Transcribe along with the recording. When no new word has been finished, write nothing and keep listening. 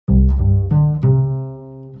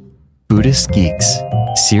Buddhist Geeks.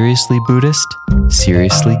 Seriously Buddhist,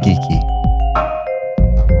 seriously geeky.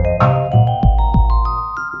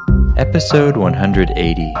 Episode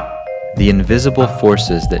 180. The Invisible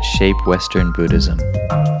Forces That Shape Western Buddhism.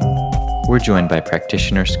 We're joined by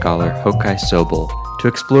practitioner scholar Hokai Sobel to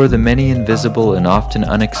explore the many invisible and often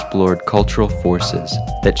unexplored cultural forces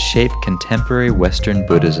that shape contemporary Western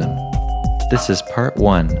Buddhism. This is part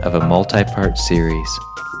one of a multi-part series.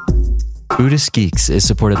 Buddhist Geeks is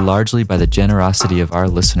supported largely by the generosity of our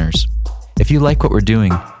listeners. If you like what we're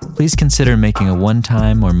doing, please consider making a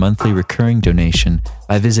one-time or monthly recurring donation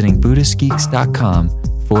by visiting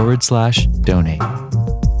buddhistgeeks.com/donate.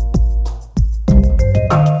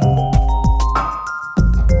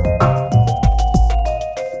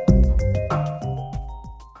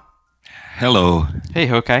 Hello. Hey,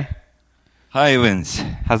 Hokai. Hi, Vince.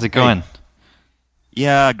 How's it going? Hey.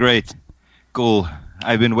 Yeah, great. Cool.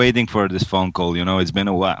 I've been waiting for this phone call. You know, it's been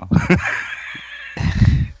a while.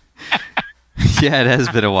 Yeah, it has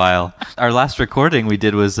been a while. Our last recording we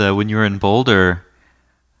did was when you were in Boulder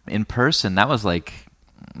in person. That was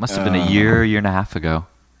must have been a year and a half ago.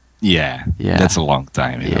 Yeah. That's a long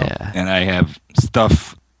time, you know. And I have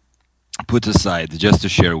stuff put aside just to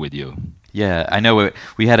share with you. Yeah, I know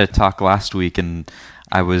we had a talk last week, and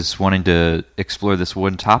I was wanting to explore this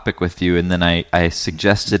one topic with you, and then I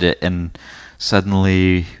suggested it, and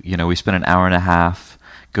suddenly, we spent an hour and a half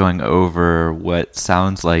going over what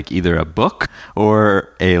sounds like either a book or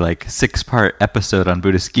a 6-part episode on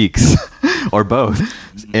Buddhist Geeks, or both.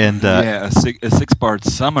 And a 6-part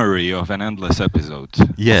summary of an endless episode.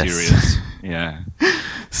 Yes. Series. Yeah.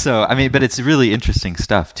 So, but it's really interesting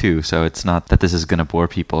stuff, too. So it's not that this is going to bore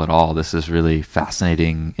people at all. This is really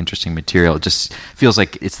fascinating, interesting material. It just feels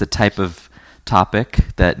like it's the type of topic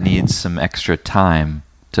that needs some extra time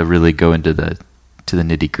to really go into the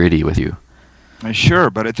nitty-gritty with you. Sure,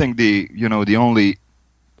 but I think the only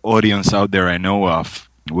audience out there I know of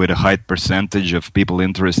with a high percentage of people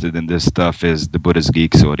interested in this stuff is the Buddhist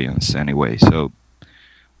Geeks audience anyway. So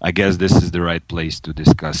I guess this is the right place to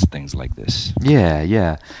discuss things like this.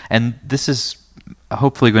 Yeah. And this is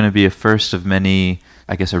hopefully going to be a first of many,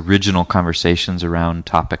 original conversations around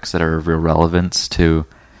topics that are of real relevance to,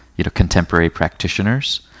 contemporary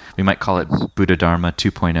practitioners. We might call it Buddha Dharma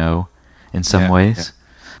 2.0 in some ways. Yeah.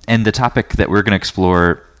 And the topic that we're going to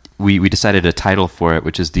explore, we decided a title for it,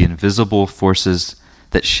 which is The Invisible Forces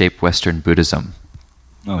That Shape Western Buddhism.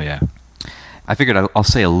 Oh, yeah. I figured I'll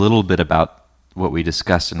say a little bit about what we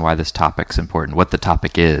discussed and why this topic's important, what the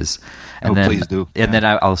topic is. And then, please do. And then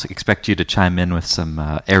I'll expect you to chime in with some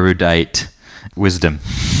erudite wisdom.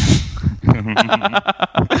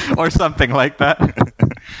 Or something like that.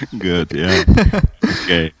 Good, yeah.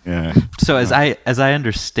 Okay, yeah. So as I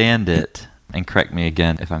understand it, and correct me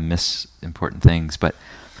again if I miss important things, but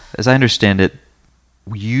as I understand it,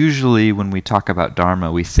 usually when we talk about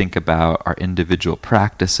Dharma, we think about our individual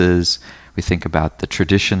practices, we think about the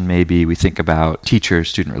tradition maybe, we think about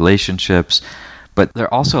teacher-student relationships, but there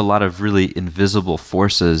are also a lot of really invisible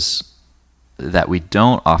forces that we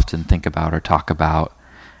don't often think about or talk about,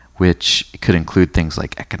 which could include things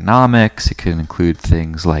like economics, it could include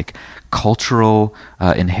things like cultural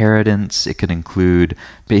inheritance, it could include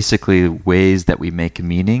basically ways that we make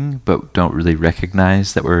meaning but don't really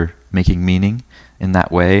recognize that we're making meaning in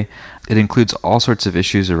that way. It includes all sorts of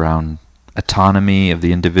issues around autonomy of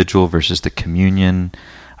the individual versus the communion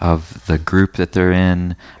of the group that they're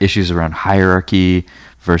in, issues around hierarchy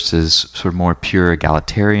versus sort of more pure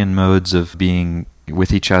egalitarian modes of being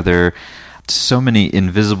with each other. So many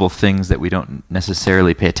invisible things that we don't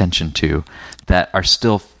necessarily pay attention to that are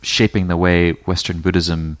still shaping the way Western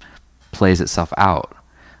Buddhism plays itself out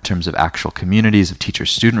in terms of actual communities, of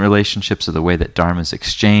teacher-student relationships, of the way that Dharma is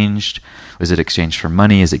exchanged. Is it exchanged for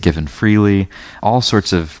money? Is it given freely? All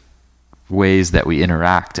sorts of ways that we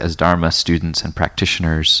interact as Dharma students and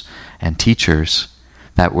practitioners and teachers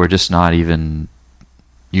that we're just not even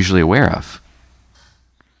usually aware of.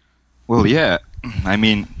 Well, yeah.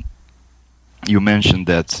 You mentioned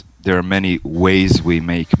that there are many ways we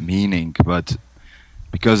make meaning, but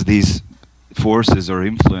because these forces or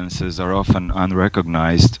influences are often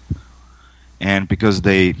unrecognized, and because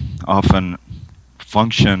they often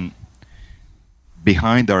function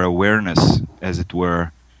behind our awareness, as it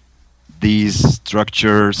were, these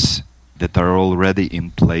structures that are already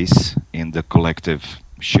in place in the collective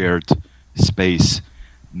shared space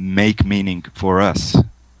make meaning for us,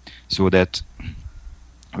 so that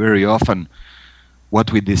very often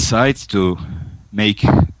what we decide to make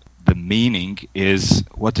the meaning is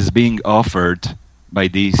what is being offered by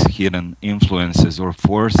these hidden influences or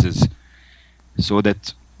forces, so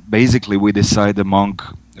that basically we decide among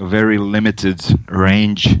a very limited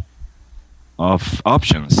range of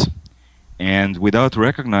options. And without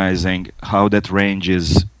recognizing how that range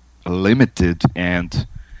is limited and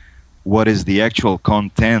what is the actual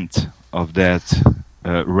content of that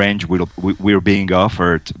range we're being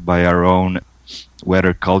offered by our own,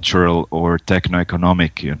 whether cultural or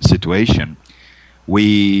techno-economic situation,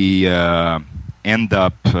 we end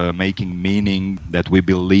up making meaning that we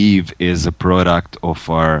believe is a product of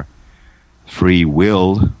our free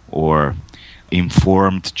will or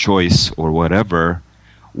informed choice or whatever,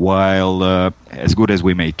 while as good as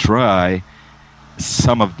we may try,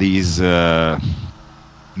 some of these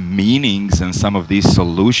meanings and some of these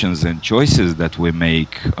solutions and choices that we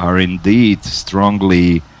make are indeed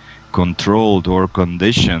strongly controlled or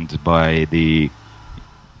conditioned by the,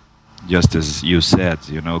 just as you said,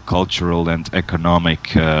 cultural and economic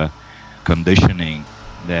conditioning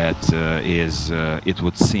that is, it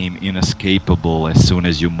would seem, inescapable as soon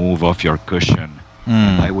as you move off your cushion.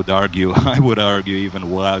 And I would argue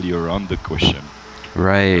even while you're on the cushion.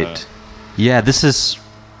 Right. Yeah, this is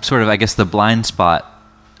sort of, I guess, the blind spot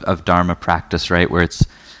of Dharma practice, right? Where it's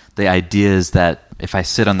the idea is that if I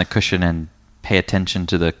sit on the cushion and pay attention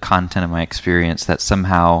to the content of my experience, that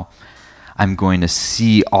somehow I'm going to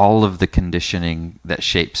see all of the conditioning that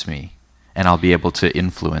shapes me, and I'll be able to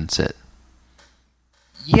influence it.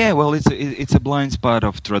 Yeah, well, it's a blind spot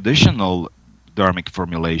of traditional dharmic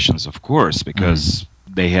formulations, of course, because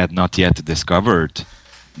they had not yet discovered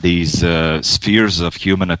these spheres of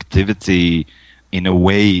human activity in a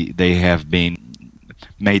way they have been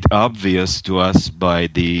made obvious to us by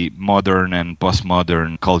the modern and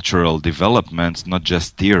postmodern cultural developments, not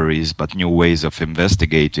just theories, but new ways of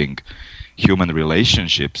investigating human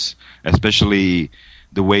relationships, especially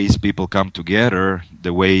the ways people come together,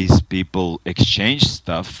 the ways people exchange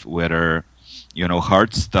stuff, whether,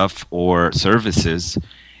 hard stuff or services,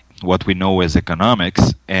 what we know as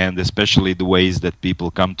economics, and especially the ways that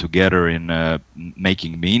people come together in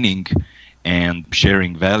making meaning and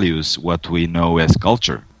sharing values, what we know as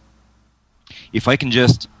culture. If I can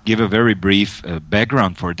just give a very brief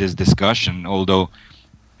background for this discussion, although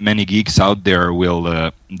many geeks out there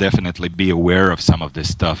will definitely be aware of some of this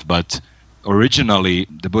stuff, but originally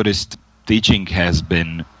the Buddhist teaching has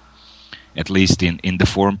been, at least in the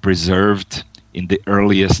form preserved in the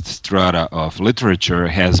earliest strata of literature,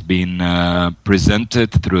 has been presented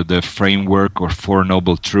through the framework of Four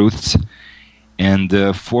Noble Truths. And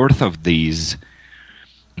the fourth of these,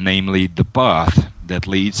 namely the path that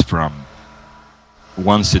leads from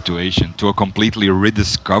one situation to a completely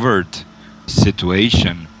rediscovered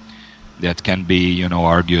situation that can be,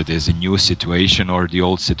 argued as a new situation or the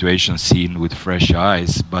old situation seen with fresh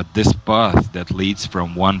eyes. But this path that leads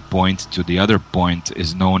from one point to the other point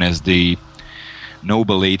is known as the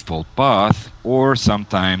Noble Eightfold Path, or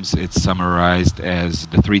sometimes it's summarized as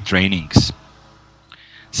the three trainings.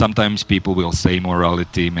 Sometimes people will say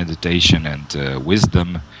morality, meditation, and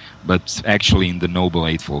wisdom, but actually in the Noble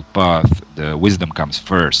Eightfold Path, the wisdom comes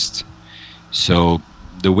first. So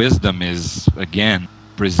the wisdom is, again,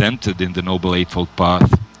 presented in the Noble Eightfold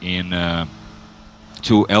Path in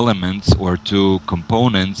two elements or two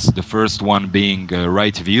components, the first one being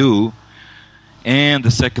right view, and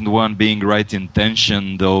the second one being right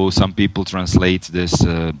intention, though some people translate this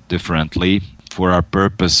differently. For our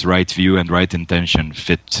purpose, right view and right intention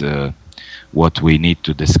fit what we need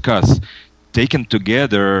to discuss. Taken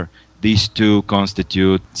together, these two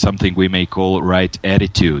constitute something we may call right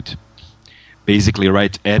attitude. Basically,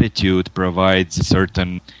 right attitude provides a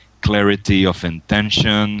certain clarity of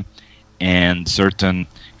intention and certain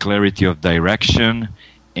clarity of direction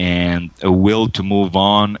and a will to move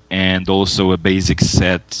on, and also a basic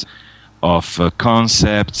set of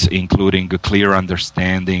concepts, including a clear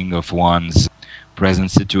understanding of one's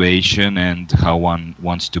present situation and how one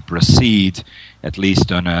wants to proceed, at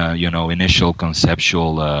least on a initial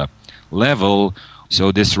conceptual level.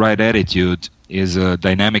 So this right attitude is a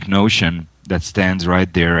dynamic notion that stands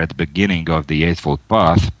right there at the beginning of the Eightfold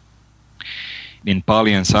Path. In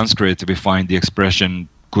Pali and Sanskrit, we find the expression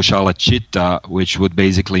kushala chitta, which would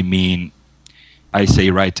basically mean, I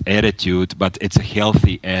say right attitude, but it's a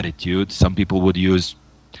healthy attitude. Some people would use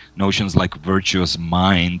notions like virtuous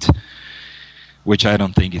mind, which I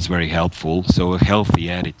don't think is very helpful. So a healthy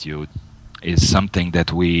attitude is something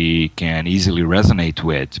that we can easily resonate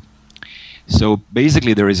with. So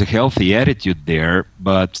basically there is a healthy attitude there,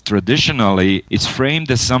 but traditionally it's framed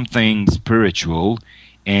as something spiritual,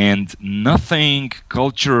 and nothing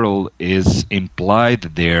cultural is implied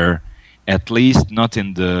there, at least not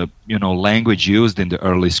in the language used in the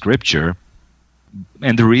early scripture.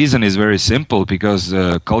 And the reason is very simple, because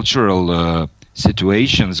cultural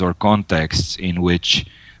situations or contexts in which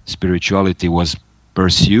spirituality was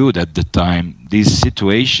pursued at the time, these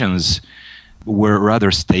situations were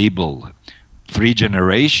rather stable. 3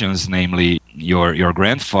 generations, namely your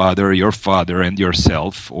grandfather, your father, and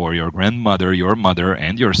yourself, or your grandmother, your mother,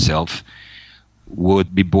 and yourself,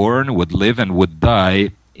 would be born, would live, and would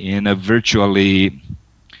die in a virtually,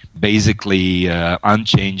 basically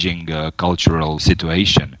unchanging cultural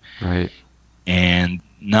situation. Right. And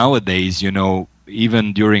nowadays,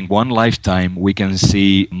 even during one lifetime, we can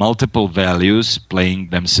see multiple values playing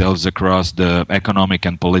themselves across the economic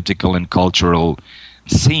and political and cultural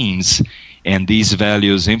scenes, and these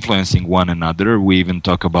values influencing one another. We even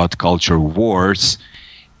talk about culture wars,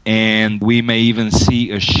 and we may even see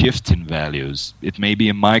a shift in values. It may be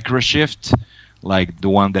a micro shift, like the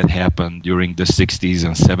one that happened during the 60s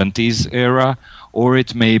and 70s era, or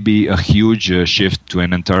it may be a huge shift to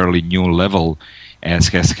an entirely new level, as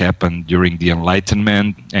has happened during the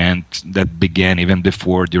Enlightenment, and that began even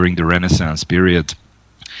before, during the Renaissance period.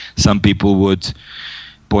 Some people would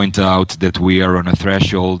point out that we are on a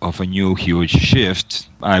threshold of a new huge shift.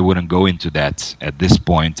 I wouldn't go into that at this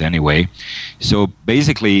point anyway. So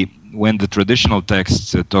basically, when the traditional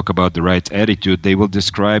texts talk about the right attitude, they will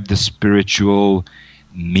describe the spiritual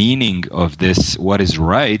meaning of this, what is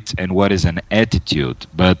right and what is an attitude.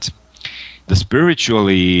 But the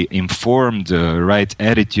spiritually informed right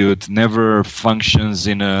attitude never functions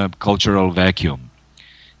in a cultural vacuum.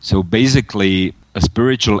 So basically, a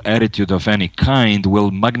spiritual attitude of any kind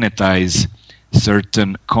will magnetize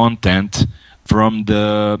certain content from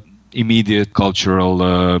the immediate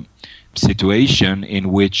cultural situation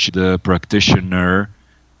in which the practitioner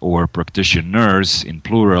or practitioners in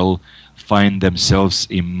plural find themselves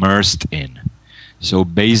immersed in. So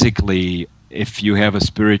basically, if you have a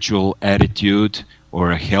spiritual attitude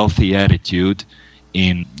or a healthy attitude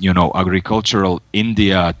in, agricultural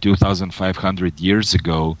India 2,500 years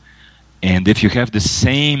ago, and if you have the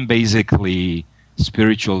same, basically,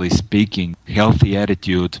 spiritually speaking, healthy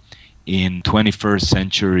attitude in 21st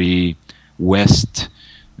century West,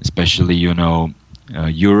 especially,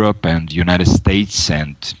 Europe and United States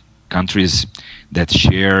and countries that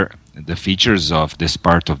share the features of this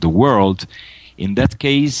part of the world, in that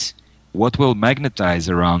case, what will magnetize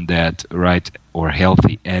around that right or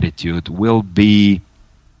healthy attitude will be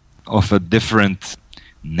of a different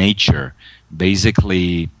nature.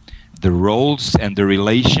 Basically, the roles and the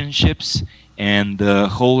relationships and the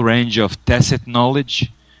whole range of tacit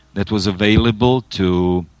knowledge that was available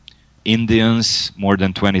to Indians more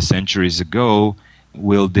than 20 centuries ago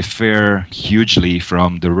will differ hugely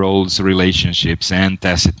from the roles, relationships, and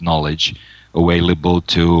tacit knowledge available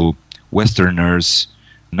to Westerners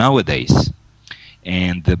nowadays.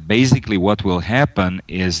 And basically what will happen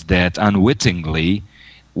is that unwittingly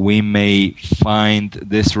we may find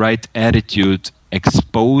this right attitude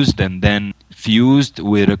exposed and then fused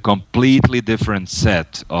with a completely different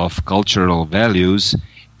set of cultural values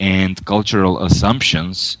and cultural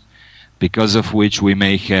assumptions, because of which we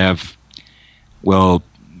may have, well,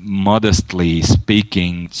 modestly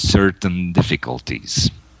speaking, certain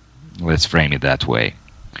difficulties. Let's frame it that way.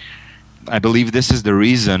 I believe this is the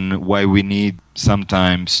reason why we need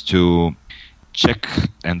sometimes to check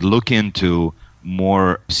and look into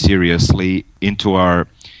more seriously into our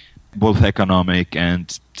both economic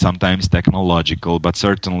and sometimes technological, but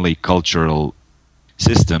certainly cultural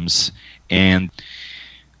systems, and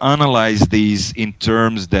analyze these in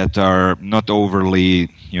terms that are not overly,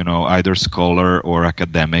 either scholar or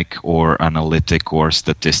academic or analytic or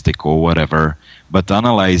statistic or whatever, but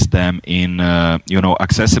analyze them in,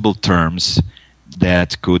 accessible terms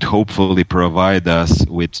that could hopefully provide us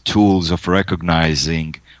with tools of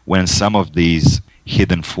recognizing when some of these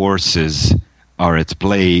hidden forces are at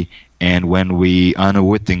play, and when we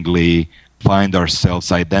unwittingly find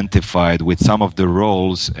ourselves identified with some of the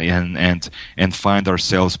roles and find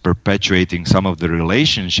ourselves perpetuating some of the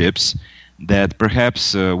relationships that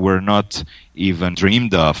perhaps were not even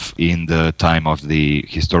dreamed of in the time of the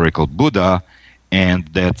historical Buddha, and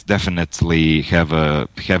that definitely have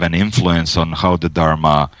an influence on how the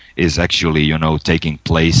Dharma is actually, taking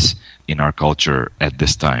place in our culture at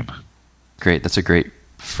this time. Great. That's a great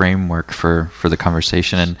framework for the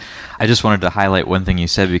conversation. And I just wanted to highlight one thing you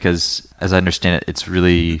said, because as I understand it, it's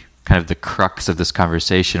really kind of the crux of this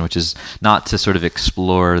conversation, which is not to sort of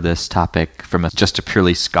explore this topic from just a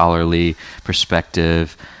purely scholarly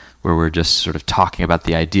perspective where we're just sort of talking about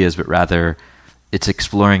the ideas, but rather it's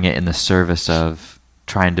exploring it in the service of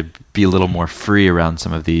trying to be a little more free around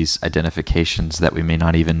some of these identifications that we may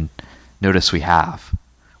not even notice we have,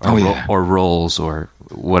 or roles, or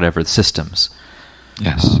whatever systems.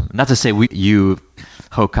 Yes. Not to say you,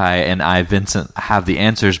 Hokai, and I, Vincent, have the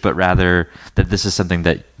answers, but rather that this is something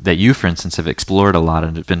that you, for instance, have explored a lot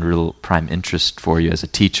and it's been real prime interest for you as a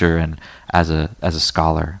teacher and as a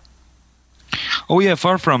scholar. Oh yeah,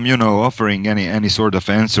 far from, offering any sort of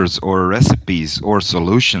answers or recipes or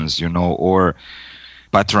solutions, or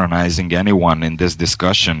patronizing anyone in this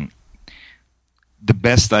discussion. The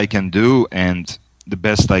best I can do, and the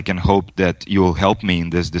best I can hope that you will help me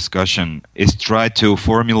in this discussion, is try to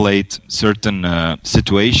formulate certain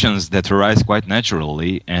situations that arise quite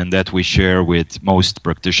naturally and that we share with most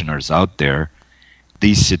practitioners out there.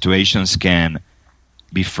 These situations can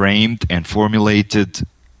be framed and formulated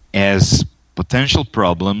as potential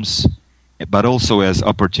problems, but also as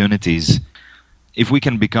opportunities. If we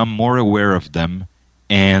can become more aware of them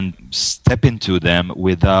and step into them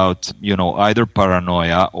without, either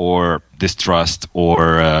paranoia or distrust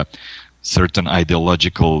or certain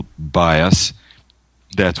ideological bias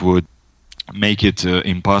that would make it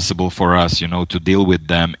impossible for us, to deal with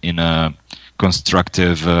them in a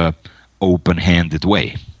constructive, open-handed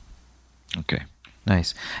way. Okay.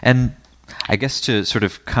 Nice. And I guess to sort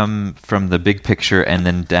of come from the big picture and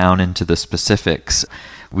then down into the specifics,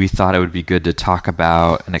 we thought it would be good to talk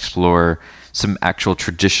about and explore some actual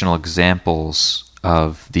traditional examples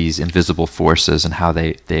of these invisible forces and how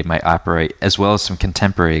they might operate, as well as some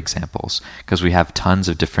contemporary examples, because we have tons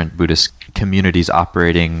of different Buddhist communities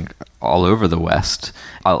operating all over the West.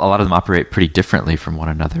 A lot of them operate pretty differently from one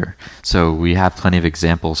another. So we have plenty of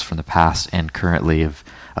examples from the past and currently of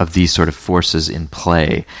these sort of forces in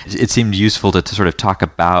play. It seemed useful to sort of talk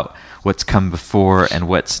about what's come before and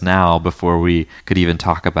what's now before we could even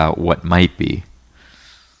talk about what might be.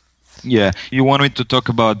 Yeah, you want me to talk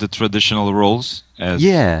about the traditional roles as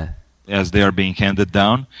they are being handed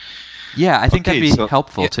down? Yeah, I think that'd be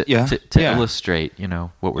helpful to illustrate,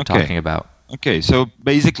 what we're talking about. Okay, so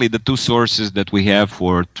basically the two sources that we have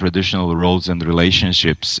for traditional roles and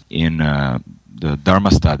relationships in the Dharma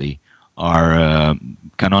study are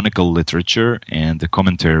canonical literature and the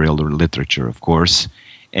commentarial literature, of course,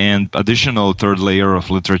 and additional third layer of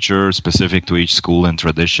literature specific to each school and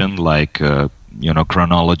tradition, like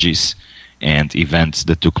chronologies and events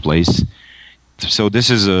that took place. So this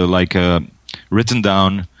is like a written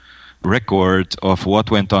down record of what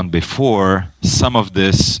went on before. Some of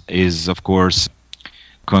this is, of course,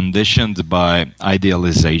 conditioned by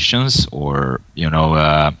idealizations or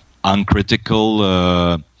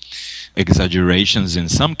uncritical exaggerations in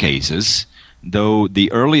some cases, though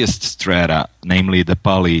the earliest strata, namely the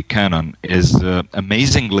Pali Canon, is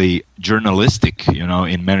amazingly journalistic,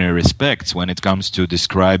 in many respects when it comes to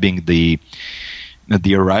describing the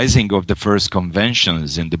arising of the first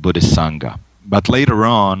conventions in the Buddhist Sangha. But later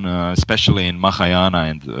on, especially in Mahayana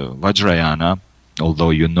and Vajrayana,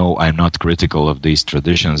 although I'm not critical of these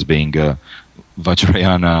traditions, being a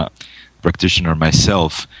Vajrayana practitioner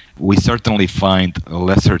myself, we certainly find a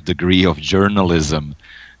lesser degree of journalism,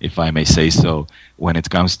 if I may say so, when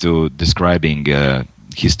it comes to describing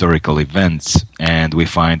historical events, and we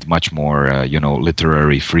find much more,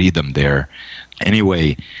 literary freedom there.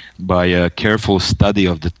 Anyway, by a careful study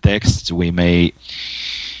of the texts, we may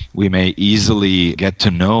easily get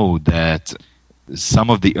to know that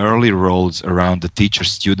some of the early roles around the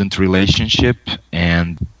teacher-student relationship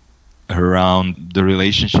and around the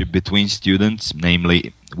relationship between students,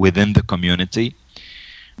 namely within the community,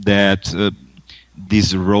 that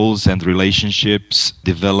these roles and relationships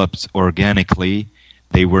developed organically.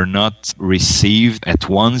 They were not received at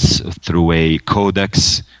once through a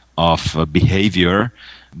codex of behavior,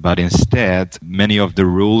 but instead many of the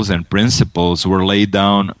rules and principles were laid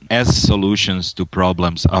down as solutions to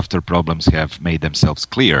problems after problems have made themselves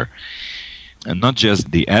clear. And not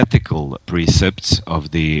just the ethical precepts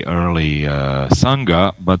of the early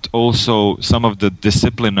Sangha, but also some of the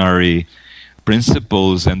disciplinary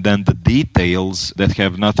principles and then the details that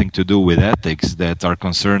have nothing to do with ethics, that are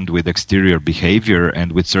concerned with exterior behavior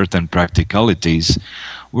and with certain practicalities,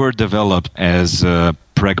 were developed as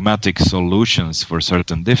pragmatic solutions for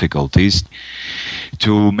certain difficulties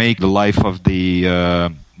to make the life of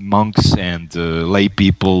the monks and lay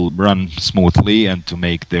people run smoothly, and to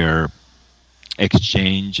make their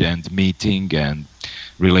exchange and meeting and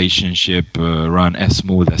relationship run as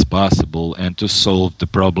smooth as possible, and to solve the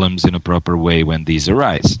problems in a proper way when these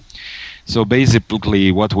arise. So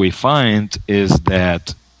basically what we find is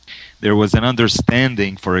that there was an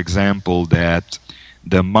understanding, for example, that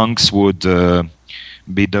the monks would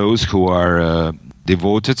be those who are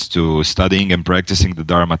devoted to studying and practicing the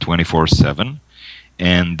Dharma 24/7,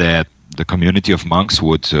 and that the community of monks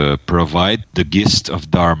would provide the gist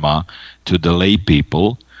of Dharma to the lay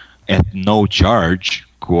people, at no charge,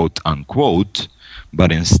 quote unquote,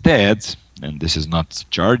 but instead, and this is not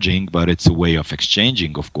charging, but it's a way of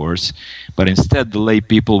exchanging, of course, but instead the lay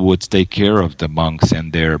people would take care of the monks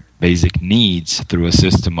and their basic needs through a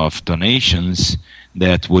system of donations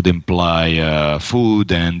that would imply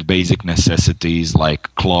food and basic necessities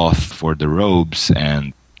like cloth for the robes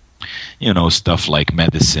and stuff like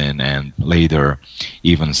medicine, and later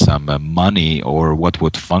even some money, or what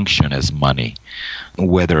would function as money,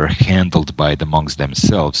 whether handled by the monks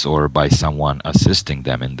themselves or by someone assisting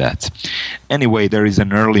them in that. Anyway, there is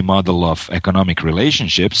an early model of economic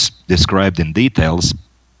relationships described in details,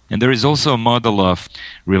 and there is also a model of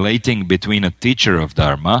relating between a teacher of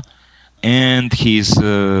Dharma and his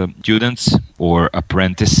students or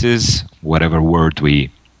apprentices, whatever word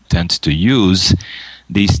we tend to use.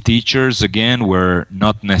 These teachers, again, were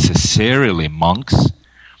not necessarily monks,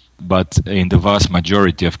 but in the vast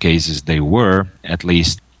majority of cases they were, at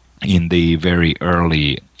least in the very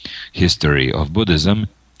early history of Buddhism.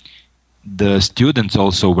 The students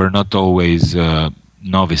also were not always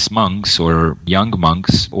novice monks or young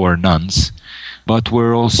monks or nuns, but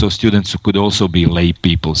were also students who could also be lay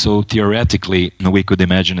people. So theoretically, we could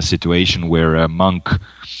imagine a situation where a monk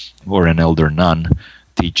or an elder nun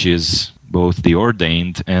teaches both the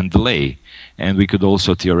ordained and the lay. And we could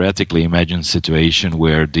also theoretically imagine a situation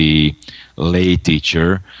where the lay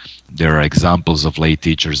teacher, there are examples of lay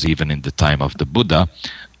teachers even in the time of the Buddha,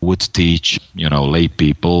 would teach, lay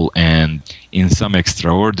people, and in some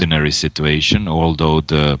extraordinary situation, although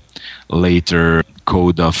the later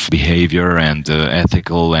code of behavior and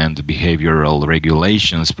ethical and behavioral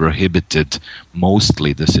regulations prohibited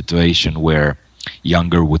mostly the situation where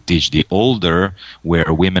younger would teach the older,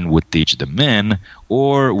 where women would teach the men,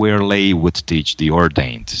 or where lay would teach the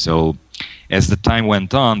ordained. So as the time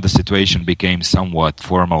went on, the situation became somewhat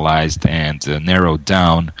formalized and narrowed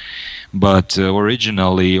down, but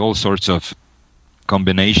originally all sorts of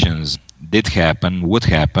combinations would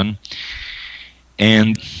happen,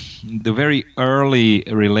 and the very early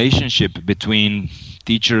relationship between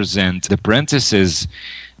teachers and apprentices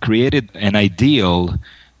created an ideal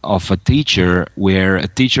of a teacher where a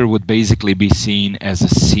teacher would basically be seen as a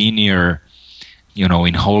senior,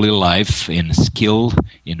 in holy life, in skill,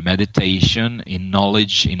 in meditation, in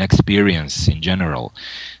knowledge, in experience in general.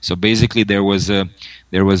 So basically there was a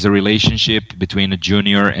relationship between a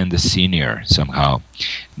junior and a senior somehow.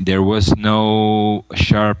 There was no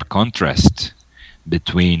sharp contrast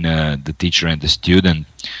between the teacher and the student.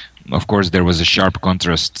 Of course, there was a sharp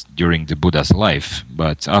contrast during the Buddha's life,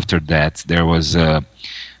 but after that there was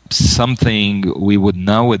something we would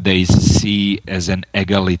nowadays see as an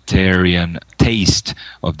egalitarian taste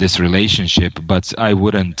of this relationship, but I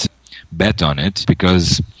wouldn't bet on it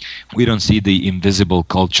because we don't see the invisible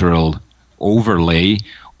cultural overlay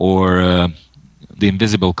or the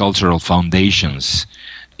invisible cultural foundations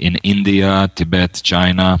in India, Tibet,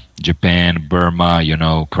 China, Japan, Burma,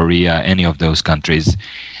 Korea, any of those countries.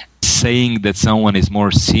 Saying that someone is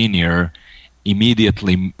more senior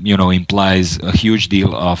immediately, implies a huge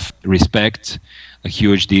deal of respect, a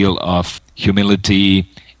huge deal of humility,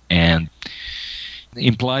 and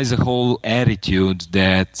implies a whole attitude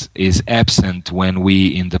that is absent when we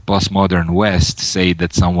in the postmodern West say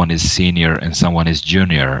that someone is senior and someone is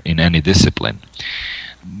junior in any discipline.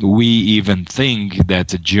 We even think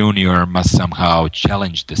that a junior must somehow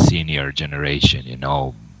challenge the senior generation,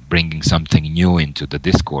 bringing something new into the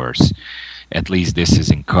discourse. At least this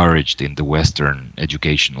is encouraged in the Western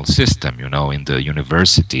educational system, in the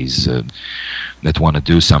universities that want to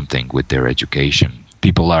do something with their education.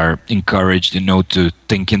 People are encouraged, to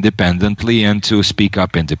think independently and to speak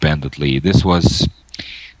up independently. This was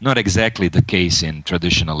not exactly the case in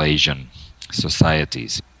traditional Asian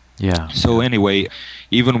societies. Yeah. So anyway,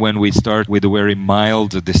 even when we start with a very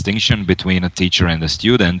mild distinction between a teacher and a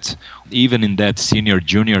student, even in that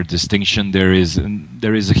senior-junior distinction, there is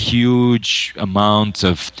a huge amount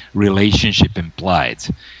of relationship implied.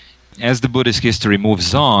 As the Buddhist history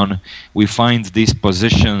moves on, we find these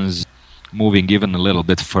positions moving even a little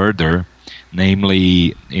bit further.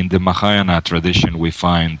 Namely, in the Mahayana tradition, we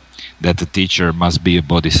find that the teacher must be a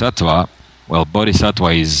bodhisattva. Well, bodhisattva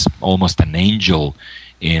is almost an angel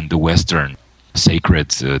in the Western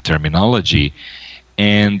sacred terminology,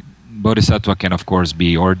 and bodhisattva can of course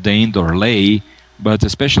be ordained or lay, but a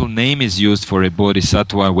special name is used for a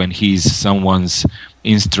bodhisattva when he's someone's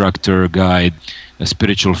instructor, guide, a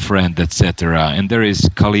spiritual friend, etc. And there is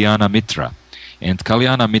Kalyana Mitra, and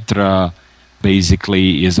Kalyana Mitra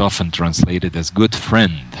basically is often translated as good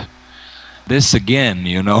friend. This again,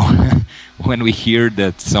 when we hear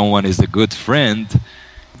that someone is a good friend,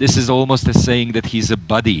 this is almost as saying that he's a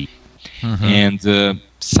buddy. And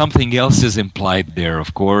something else is implied there,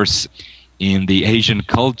 of course. In the Asian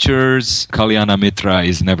cultures, Kalyana Mitra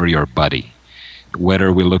is never your buddy.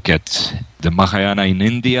 Whether we look at the Mahayana in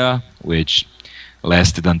India, which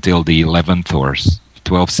lasted until the 11th or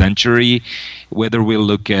 12th century, whether we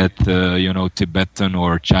look at Tibetan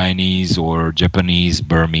or Chinese or Japanese,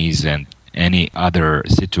 Burmese, and any other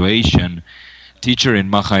situation, teacher in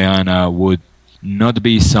Mahayana would not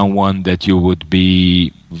be someone that you would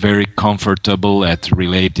be very comfortable at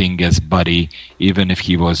relating as buddy, even if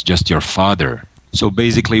he was just your father. So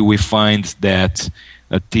basically we find that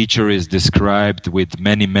a teacher is described with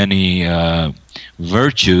many, many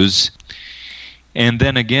virtues. And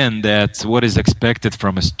then again, that what is expected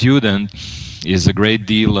from a student is a great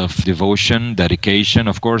deal of devotion, dedication,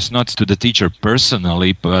 of course, not to the teacher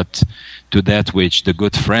personally, but to that which the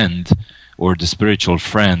good friend or the spiritual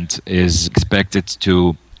friend is expected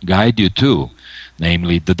to guide you to,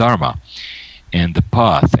 namely the Dharma and the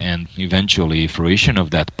path, and eventually fruition of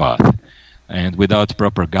that path. And without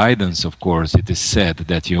proper guidance, of course, it is said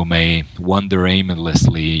that you may wander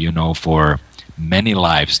aimlessly, for many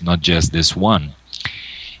lives, not just this one.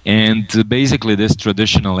 And basically this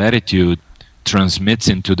traditional attitude transmits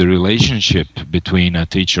into the relationship between a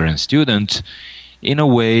teacher and student in a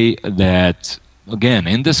way that, again,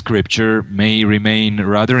 in the scripture may remain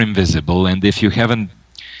rather invisible. And if you haven't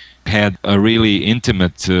had a really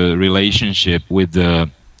intimate relationship with the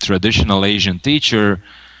traditional Asian teacher,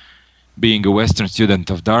 being a Western student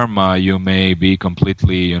of Dharma, you may be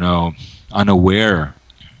completely, unaware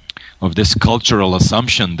of this cultural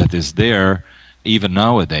assumption that is there even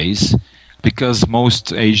nowadays, because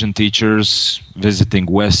most Asian teachers visiting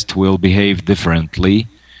West will behave differently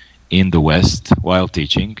in the West while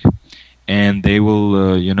teaching, and they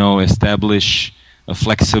will, establish a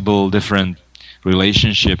flexible, different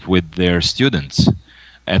relationship with their students,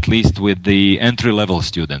 at least with the entry-level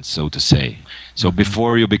students, so to say. So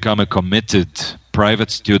before you become a committed private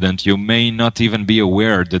student, you may not even be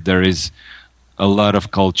aware that there is a lot of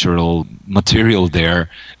cultural material there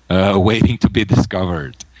waiting to be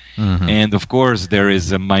discovered. And of course, there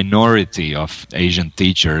is a minority of Asian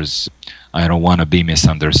teachers. I don't want to be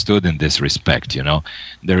misunderstood in this respect,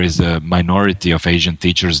 There is a minority of Asian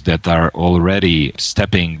teachers that are already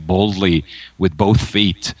stepping boldly with both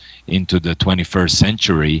feet into the 21st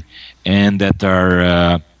century, and that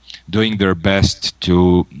are doing their best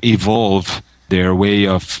to evolve their way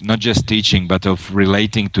of not just teaching, but of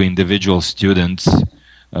relating to individual students,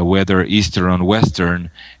 whether Eastern or Western,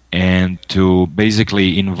 and to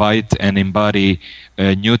basically invite and embody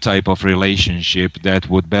a new type of relationship that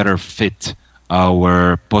would better fit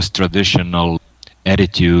our post-traditional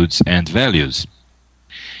attitudes and values.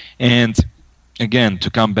 And again, to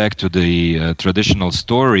come back to the traditional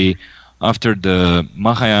story, after the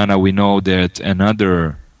Mahayana, we know that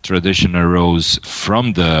another tradition arose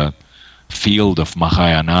from the field of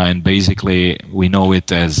Mahayana, and basically we know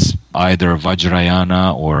it as either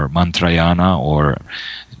Vajrayana or Mantrayana, or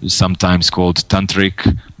sometimes called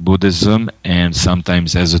Tantric Buddhism and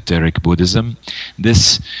sometimes Esoteric Buddhism.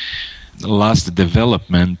 This last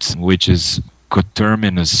development, which is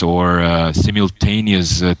coterminous or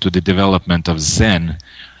simultaneous to the development of Zen,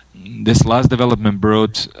 this last development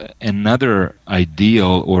brought another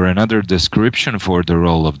ideal or another description for the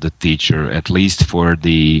role of the teacher, at least for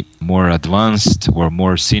the more advanced or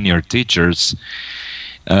more senior teachers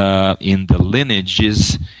in the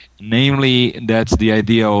lineages. Namely, that's the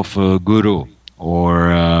idea of a guru,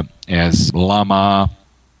 or as Lama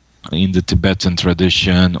in the Tibetan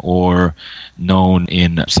tradition, or known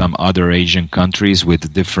in some other Asian countries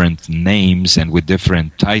with different names and with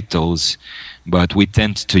different titles. But we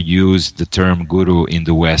tend to use the term guru in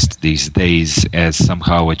the West these days as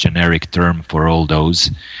somehow a generic term for all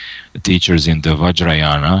those teachers in the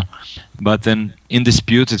Vajrayana. But an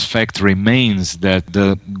indisputed fact remains that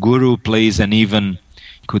the guru plays an even,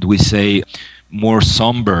 could we say, more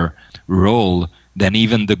somber role than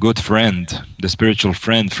even the good friend, the spiritual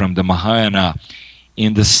friend from the Mahayana,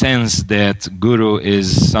 in the sense that guru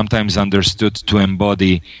is sometimes understood to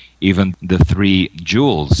embody even the three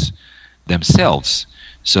jewels themselves.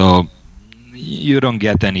 So you don't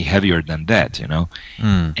get any heavier than that,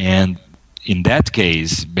 And in that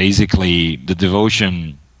case, basically, the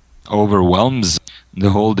devotion overwhelms the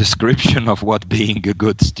whole description of what being a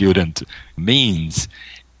good student means.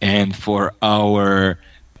 And for our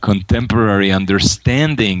contemporary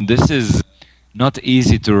understanding, this is not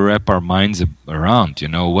easy to wrap our minds around,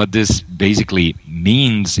 what this basically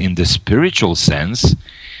means in the spiritual sense,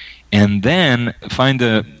 and then find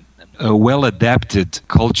a well-adapted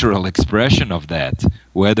cultural expression of that,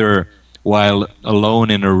 whether while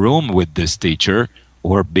alone in a room with this teacher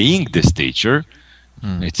or being this teacher.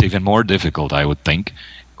 It's even more difficult, I would think.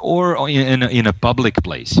 Or in a public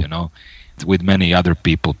place, with many other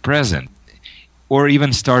people present. Or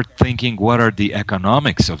even start thinking, what are the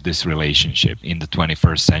economics of this relationship in the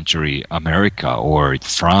 21st century America or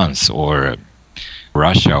France or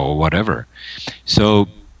Russia or whatever. So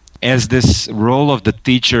as this role of the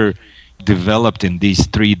teacher developed in these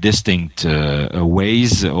three distinct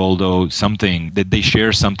ways, although something that they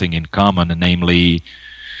share something in common, namely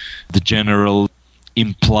the general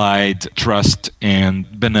implied trust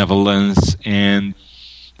and benevolence and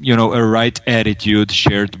a right attitude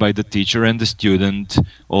shared by the teacher and the student,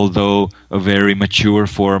 although a very mature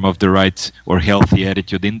form of the right or healthy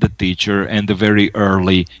attitude in the teacher and a very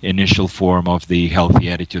early initial form of the healthy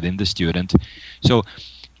attitude in the student. So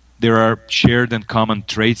there are shared and common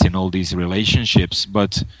traits in all these relationships,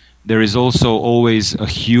 but there is also always a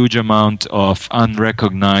huge amount of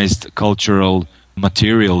unrecognized cultural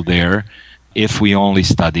material there if we only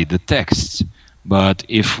study the texts. But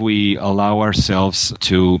if we allow ourselves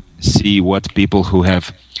to see what people who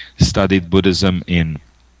have studied Buddhism in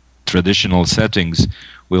traditional settings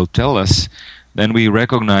will tell us, then we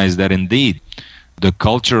recognize that indeed the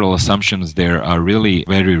cultural assumptions there are really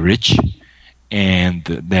very rich, and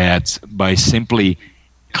that by simply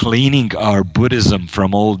cleaning our Buddhism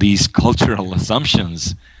from all these cultural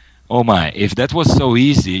assumptions, oh my, if that was so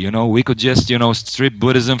easy, we could just, strip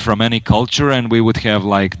Buddhism from any culture and we would have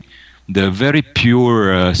like the very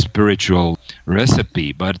pure spiritual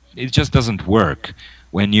recipe, but it just doesn't work.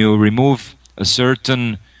 When you remove a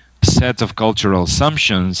certain set of cultural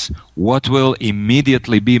assumptions, what will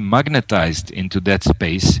immediately be magnetized into that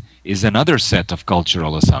space is another set of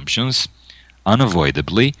cultural assumptions,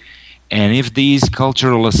 unavoidably. And if these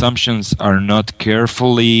cultural assumptions are not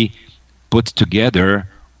carefully put together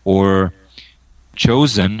or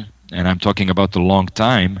chosen, and I'm talking about the long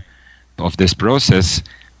time of this process,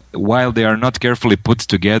 while they are not carefully put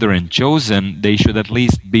together and chosen, they should at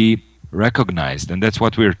least be recognized. And that's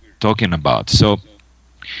what we're talking about. So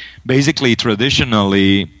basically,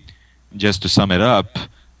 traditionally, just to sum it up,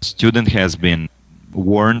 student has been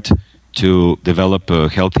warned to develop a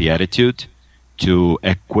healthy attitude, to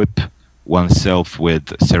equip oneself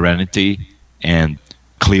with serenity and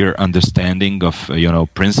clear understanding of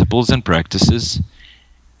principles and practices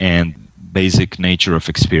and basic nature of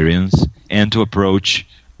experience, and to approach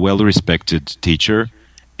well-respected teacher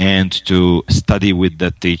and to study with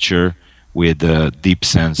that teacher with a deep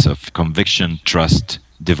sense of conviction, trust,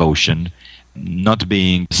 devotion, not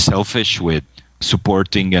being selfish with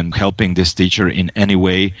supporting and helping this teacher in any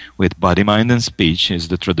way with body, mind, and speech is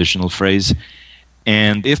the traditional phrase,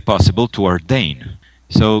 and if possible to ordain.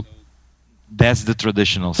 So that's the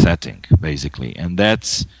traditional setting, basically, and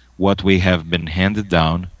that's what we have been handed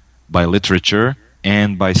down by literature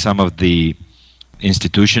and by some of the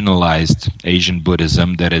institutionalized Asian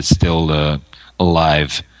Buddhism that is still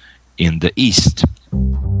alive in the East.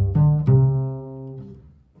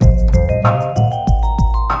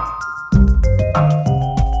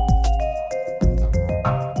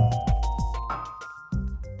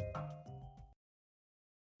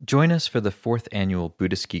 Join us for the 4th Annual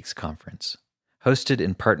Buddhist Geeks Conference, hosted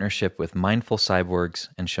in partnership with Mindful Cyborgs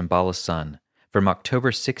and Shambhala Sun from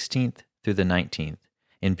October 16th through the 19th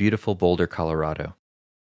in beautiful Boulder, Colorado.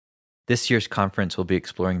 This year's conference will be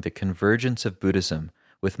exploring the convergence of Buddhism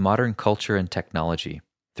with modern culture and technology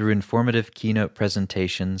through informative keynote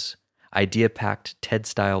presentations, idea-packed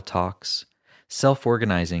TED-style talks,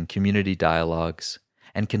 self-organizing community dialogues,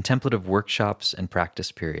 and contemplative workshops and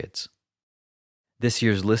practice periods. This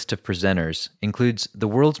year's list of presenters includes the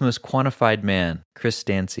world's most quantified man, Chris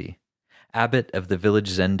Dancy, abbot of the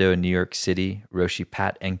Village Zendo in New York City, Roshi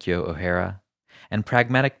Pat Enkyo O'Hara, and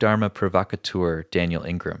pragmatic Dharma provocateur Daniel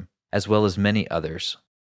Ingram, as well as many others.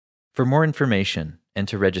 For more information and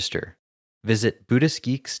to register, visit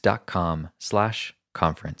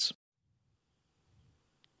buddhistgeeks.com/conference.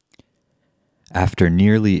 After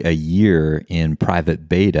nearly a year in private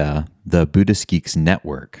beta, the Buddhist Geeks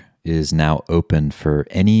Network is now open for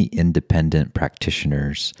any independent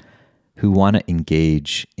practitioners who want to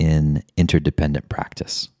engage in interdependent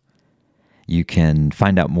practice. You can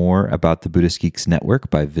find out more about the Buddhist Geeks Network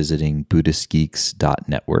by visiting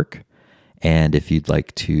buddhistgeeks.network. And if you'd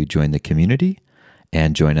like to join the community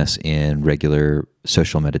and join us in regular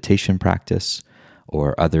social meditation practice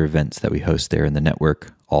or other events that we host there in the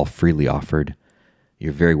network, all freely offered,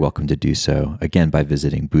 you're very welcome to do so, again, by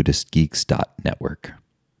visiting buddhistgeeks.network.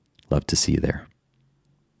 Love to see you there.